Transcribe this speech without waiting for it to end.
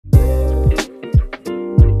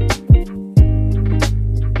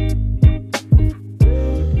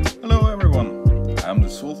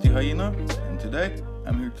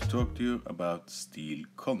talk to you about Steel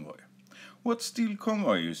Convoy. What's Steel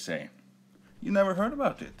Convoy, you say? You never heard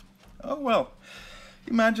about it? Oh well,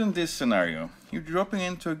 imagine this scenario. You're dropping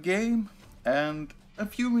into a game and a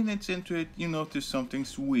few minutes into it you notice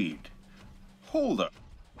something's weird. Hold up.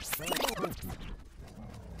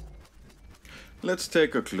 Let's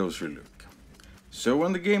take a closer look. So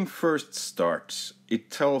when the game first starts,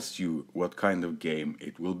 it tells you what kind of game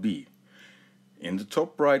it will be. In the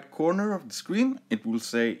top right corner of the screen, it will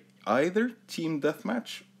say either Team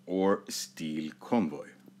Deathmatch or Steel Convoy.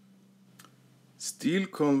 Steel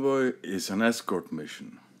Convoy is an escort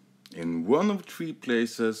mission. In one of 3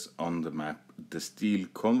 places on the map, the Steel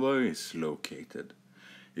Convoy is located.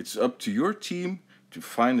 It's up to your team to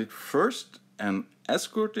find it first and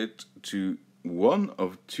escort it to one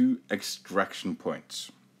of 2 extraction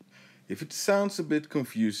points. If it sounds a bit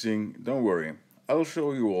confusing, don't worry, I'll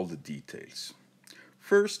show you all the details.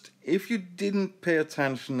 First, if you didn't pay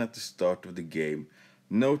attention at the start of the game,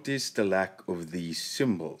 notice the lack of these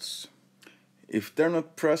symbols. If they're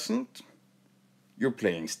not present, you're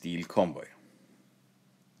playing Steel Convoy.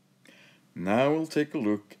 Now we'll take a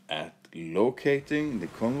look at locating the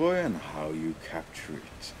convoy and how you capture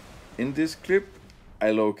it. In this clip,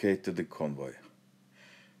 I located the convoy.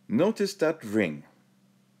 Notice that ring.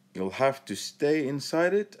 You'll have to stay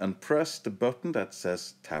inside it and press the button that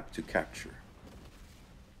says tap to capture.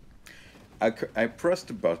 I pressed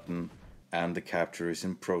the button and the capture is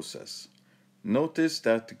in process. Notice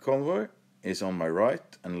that the convoy is on my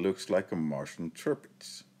right and looks like a Martian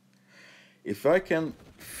turret. If I can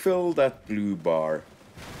fill that blue bar,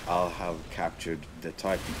 I'll have captured the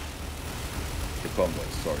Titan. The convoy,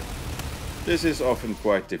 sorry. This is often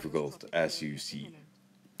quite difficult, as you see.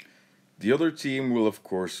 The other team will of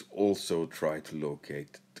course also try to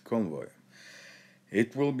locate the convoy.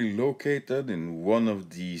 It will be located in one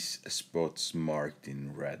of these spots marked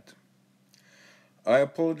in red. I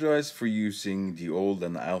apologize for using the old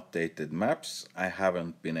and outdated maps. I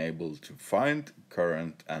haven't been able to find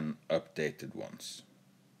current and updated ones.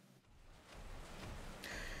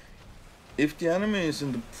 If the enemy is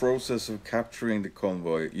in the process of capturing the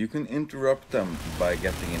convoy, you can interrupt them by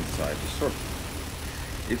getting inside the circle.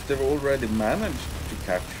 If they've already managed to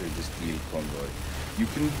capture the Steel Convoy, you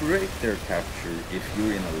can break their capture if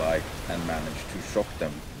you're in a light and manage to shock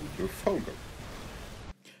them with your Fulgur.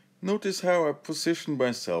 Notice how I positioned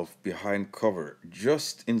myself behind cover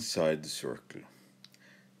just inside the circle.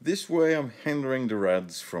 This way I'm hindering the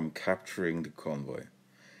Reds from capturing the convoy.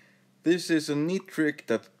 This is a neat trick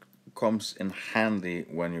that comes in handy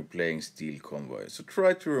when you're playing Steel Convoy, so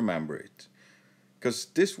try to remember it. Because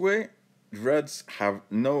this way the Reds have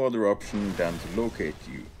no other option than to locate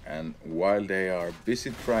you, and while they are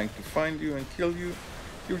busy trying to find you and kill you,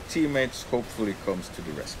 your teammates hopefully comes to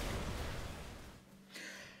the rescue.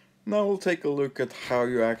 Now we'll take a look at how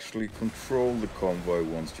you actually control the convoy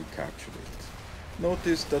once you captured it.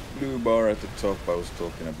 Notice that blue bar at the top I was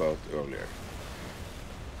talking about earlier.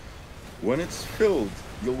 When it's filled,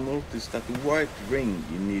 you'll notice that the white ring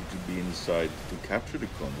you need to be inside to capture the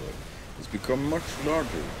convoy has become much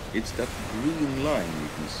larger. It's that green line you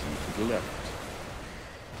can see to the left.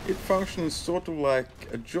 It functions sort of like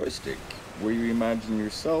a joystick, where you imagine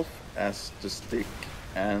yourself as the stick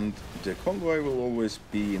and the convoy will always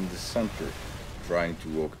be in the center, trying to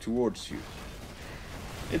walk towards you.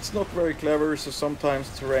 It's not very clever, so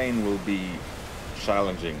sometimes terrain will be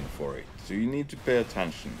challenging for it, so you need to pay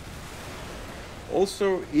attention.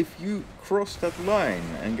 Also, if you cross that line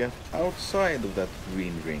and get outside of that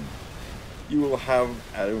green ring, you will have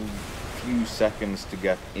a few seconds to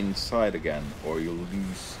get inside again, or you'll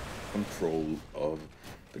lose control of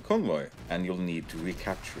the convoy and you'll need to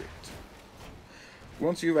recapture it.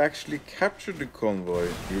 Once you've actually captured the convoy,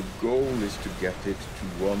 your goal is to get it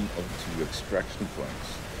to one of 2 extraction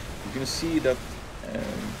points. You can see that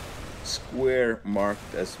square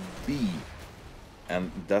marked as B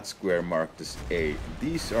and that square marked as A.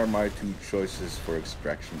 These are my 2 choices for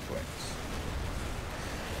extraction points.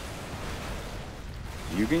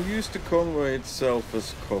 You can use the convoy itself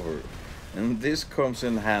as cover, and this comes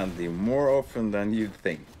in handy more often than you'd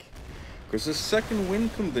think. Because the second win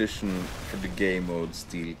condition for the game mode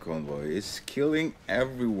Steel Convoy is killing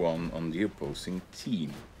everyone on the opposing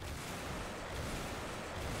team.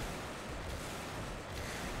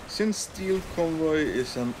 Since Steel Convoy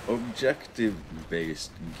is an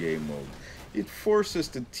objective-based game mode, it forces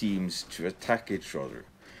the teams to attack each other.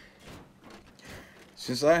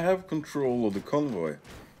 Since I have control of the convoy,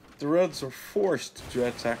 the Reds are forced to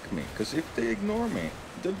attack me, because if they ignore me,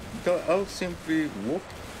 I'll simply walk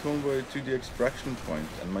the convoy to the extraction point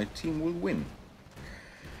and my team will win.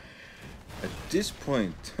 At this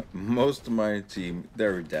point, most of my team,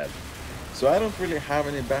 they're dead. So I don't really have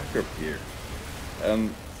any backup here.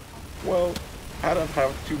 And, well, I don't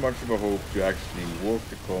have too much of a hope to actually walk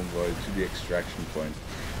the convoy to the extraction point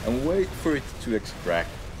and wait for it to extract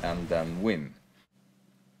and then win.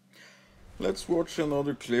 Let's watch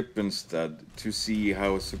another clip instead to see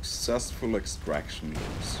how a successful extraction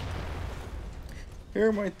goes.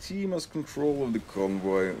 Here my team has control of the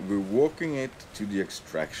convoy, we're walking it to the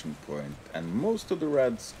extraction point and most of the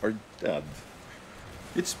Reds are dead.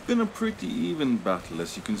 It's been a pretty even battle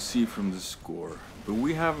as you can see from the score, but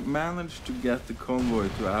we have managed to get the convoy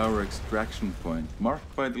to our extraction point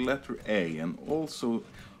marked by the letter A and also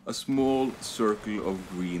a small circle of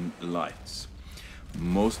green lights.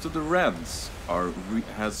 Most of the Reds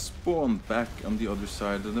has spawned back on the other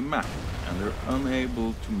side of the map and they're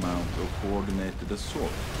unable to mount a coordinated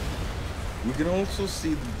assault. We can also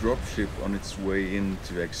see the dropship on its way in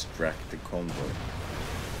to extract the convoy.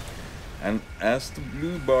 And as the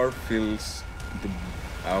blue bar fills,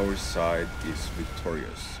 our side is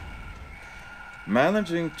victorious.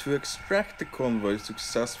 Managing to extract the convoy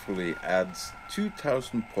successfully adds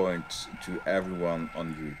 2000 points to everyone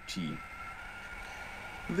on your team.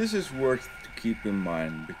 This is worth to keep in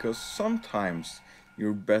mind because sometimes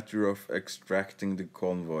you're better off extracting the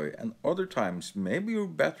convoy and other times maybe you're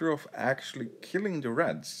better off actually killing the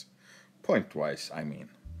Reds. Point-wise, I mean.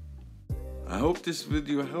 I hope this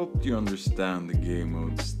video helped you understand the game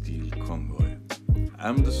mode Steal Convoy.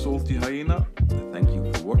 I'm the Salty Hyena, thank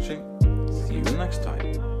you for watching, see you next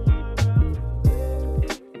time.